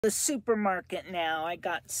The supermarket now. I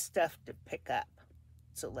got stuff to pick up,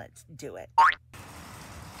 so let's do it.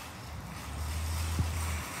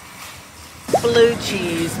 Blue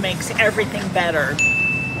cheese makes everything better.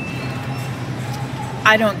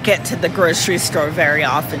 I don't get to the grocery store very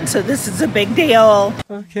often, so this is a big deal.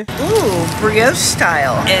 Okay. Ooh, brioche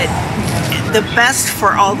style. The best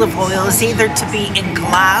for olive oil is either to be in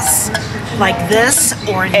glass like this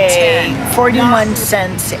or in tin. 41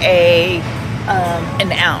 cents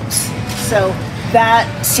an ounce. So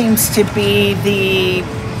that seems to be the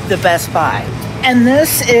best buy. And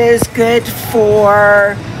this is good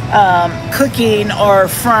for cooking or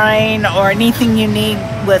frying or anything you need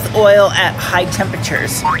with oil at high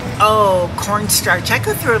temperatures. Oh, cornstarch. I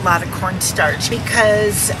go through a lot of cornstarch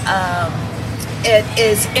because it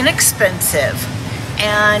is inexpensive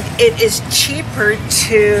and it is cheaper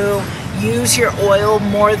to use your oil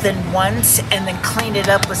more than once and then clean it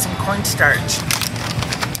up with some cornstarch.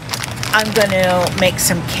 I'm gonna make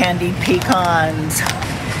some candied pecans.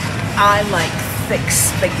 I like thick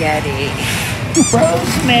spaghetti.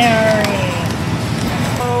 Rosemary.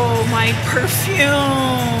 Oh, my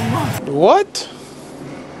perfume. What?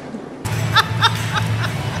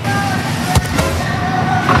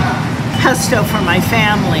 Pesto for my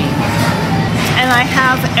family. And I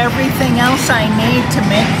have everything else I need to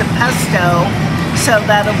make the pesto, so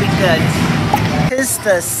that'll be good. 'Tis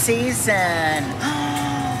the season.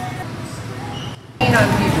 I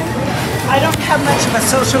don't have much of a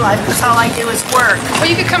social life because all I do is work. Well,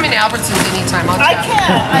 you can come in Albertsons anytime. I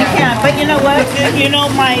can. But you know what? You know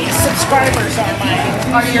my subscribers are my...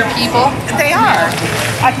 Are your people? They are.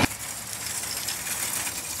 Hi,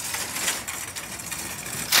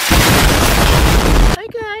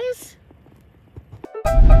 guys.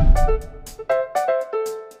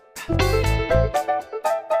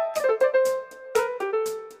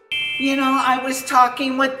 You know, I was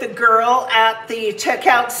talking with the girl at the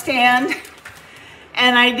checkout stand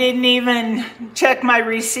and I didn't even check my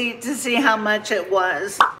receipt to see how much it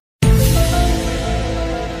was.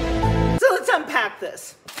 So let's unpack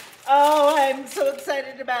this. Oh, I'm so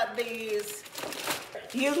excited about these.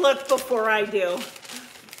 You look before I do.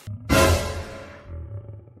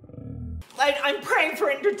 I'm praying for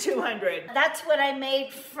under 200. That's what I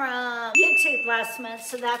made from YouTube last month,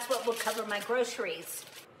 so that's what will cover my groceries.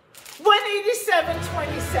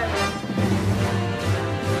 187.27.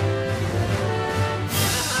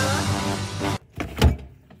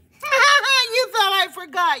 You thought I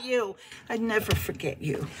forgot you. I'd never forget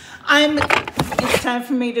you. It's time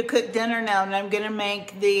for me to cook dinner now, and I'm gonna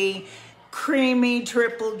make the creamy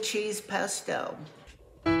triple cheese pesto.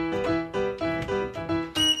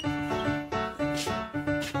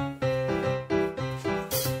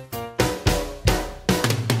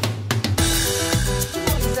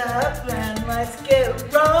 Let's get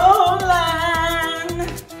rolling.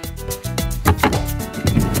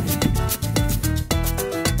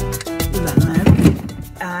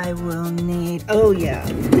 I will need, oh yeah,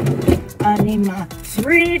 I need my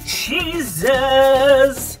 3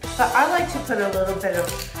 cheeses. But I like to put a little bit of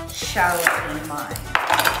shallot in mine.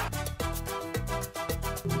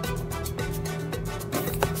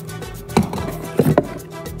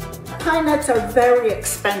 Pine nuts are very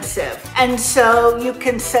expensive, and so you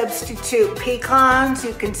can substitute pecans,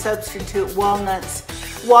 you can substitute walnuts.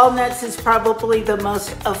 Walnuts is probably the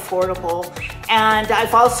most affordable, and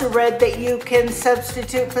I've also read that you can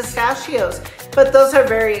substitute pistachios, but those are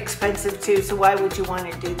very expensive too, so why would you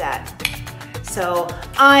want to do that? So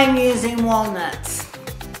I'm using walnuts.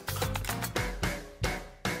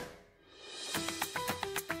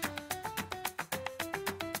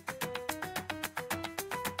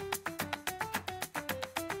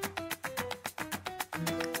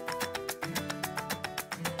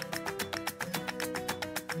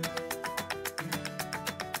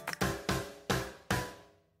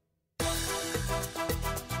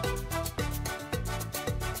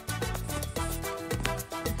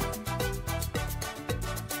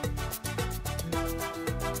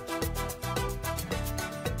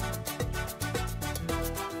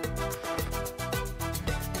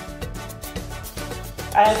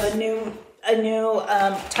 I have a new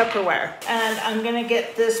Tupperware, and I'm gonna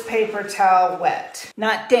get this paper towel wet.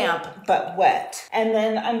 Not damp, but wet. And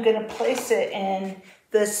then I'm gonna place it in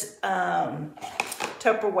this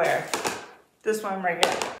Tupperware. This one right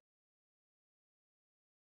here.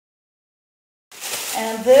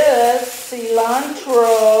 And this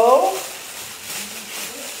cilantro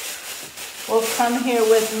will come here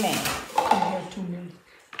with me. Come here to me.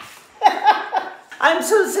 I'm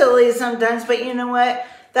so silly sometimes, but you know what?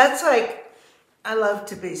 That's like I love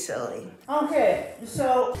to be silly. Okay,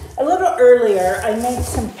 so a little earlier I made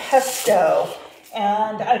some pesto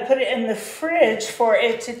and I put it in the fridge for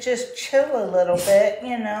it to just chill a little bit,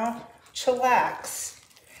 you know, chillax.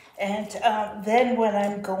 And then what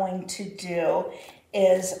I'm going to do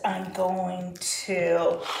is I'm going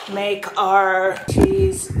to make our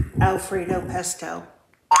cheese Alfredo pesto.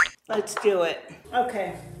 Let's do it.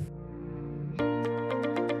 Okay.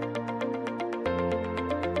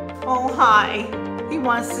 Oh, hi. He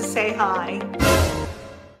wants to say hi.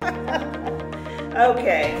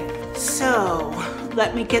 Okay, so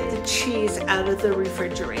let me get the cheese out of the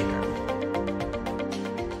refrigerator.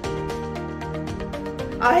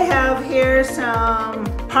 I have here some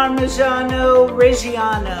Parmigiano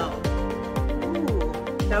Reggiano.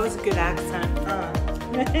 Ooh, that was a good accent.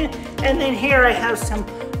 And then here I have some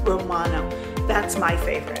Romano. That's my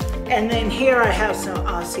favorite. And then here I have some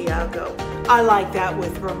Asiago. I like that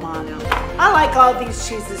with Romano. I like all these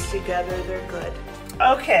cheeses together. They're good.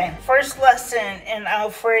 Okay, first lesson in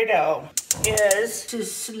Alfredo is to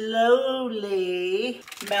slowly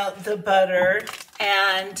melt the butter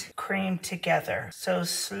and cream together. So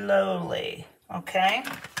slowly, okay?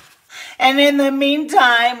 And in the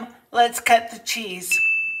meantime, let's cut the cheese.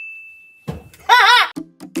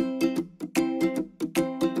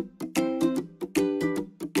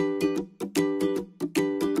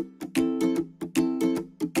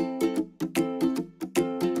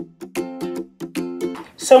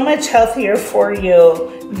 So much healthier for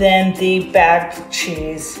you than the bagged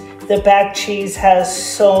cheese. The bagged cheese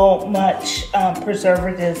has so much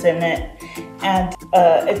preservatives in it, and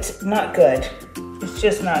it's not good. It's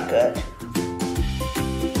just not good.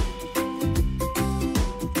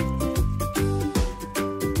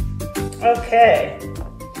 Okay,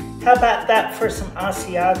 how about that for some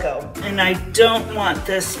Asiago? And I don't want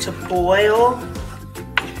this to boil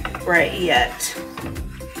right yet.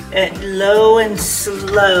 At low and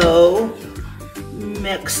slow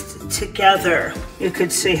mixed together. You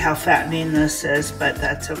could see how fattening this is, but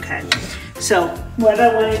that's okay. So what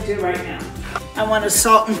I want to do right now, I want to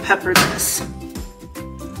salt and pepper this.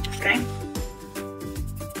 Okay?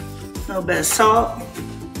 A little bit of salt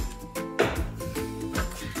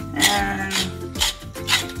and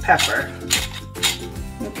pepper.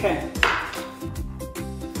 Okay.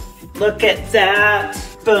 Look at that.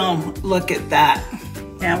 Boom, look at that.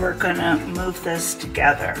 Now we're gonna move this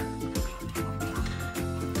together.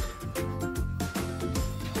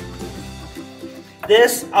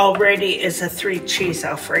 This already is a 3 cheese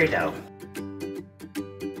Alfredo.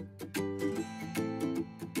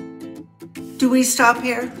 Do we stop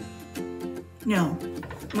here? No,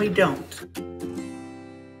 we don't.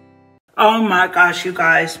 Oh my gosh, you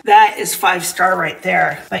guys, that is 5-star right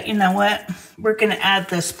there. But you know what? We're gonna add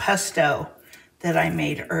this pesto that I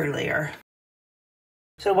made earlier.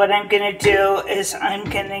 So what I'm gonna do is I'm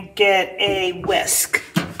gonna get a whisk.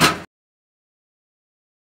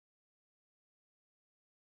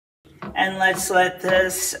 And let's let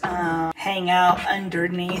this hang out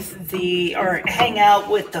underneath or hang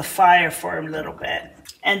out with the fire for a little bit.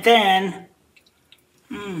 And then,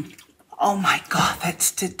 oh my God,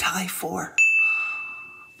 that's to die for.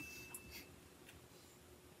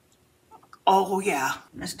 Oh yeah,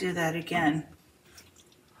 let's do that again.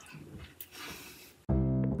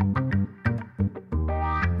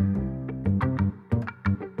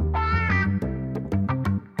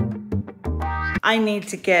 I need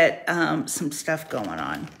to get some stuff going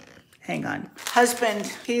on. Hang on.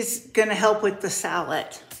 Husband, he's gonna help with the salad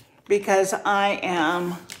because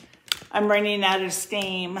I'm running out of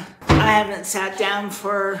steam. I haven't sat down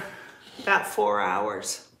for about 4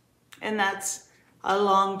 hours, and that's a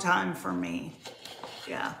long time for me.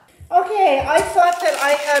 Yeah. Okay, I thought that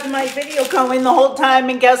I had my video going the whole time,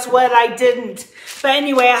 and guess what? I didn't. But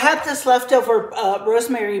anyway, I had this leftover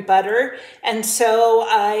rosemary butter, and so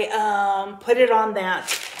I put it on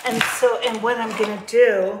that. And what I'm gonna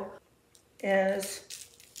do is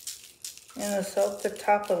soak the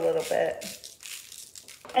top a little bit.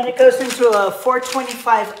 And it goes into a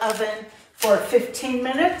 425 oven for 15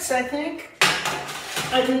 minutes, I think.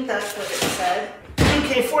 I think that's what it said.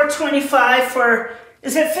 Okay, 425 for,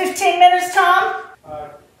 is it 15 minutes, Tom?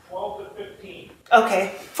 12 to 15.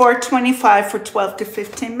 Okay, 425 for 12 to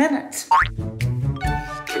 15 minutes.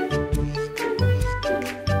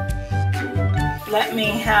 Let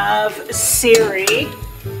me have Siri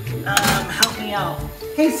help me out.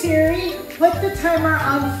 Hey Siri, put the timer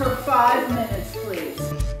on for 5 minutes, please.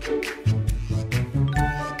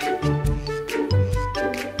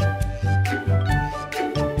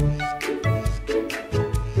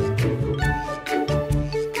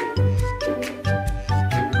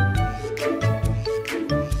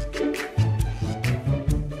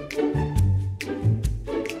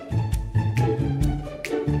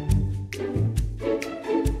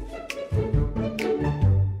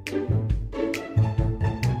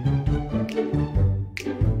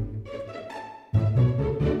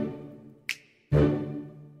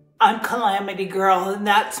 I'm Calamity Girl, and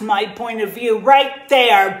that's my point of view right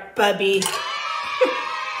there, bubby.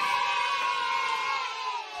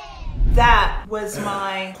 That was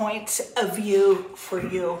my point of view for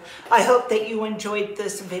you. I hope that you enjoyed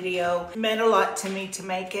this video. It meant a lot to me to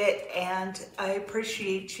make it, and I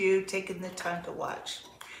appreciate you taking the time to watch.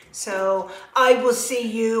 So I will see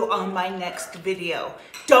you on my next video.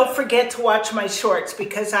 Don't forget to watch my shorts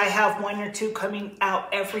because I have 1 or 2 coming out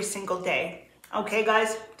every single day. Okay,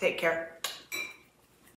 guys? Take care.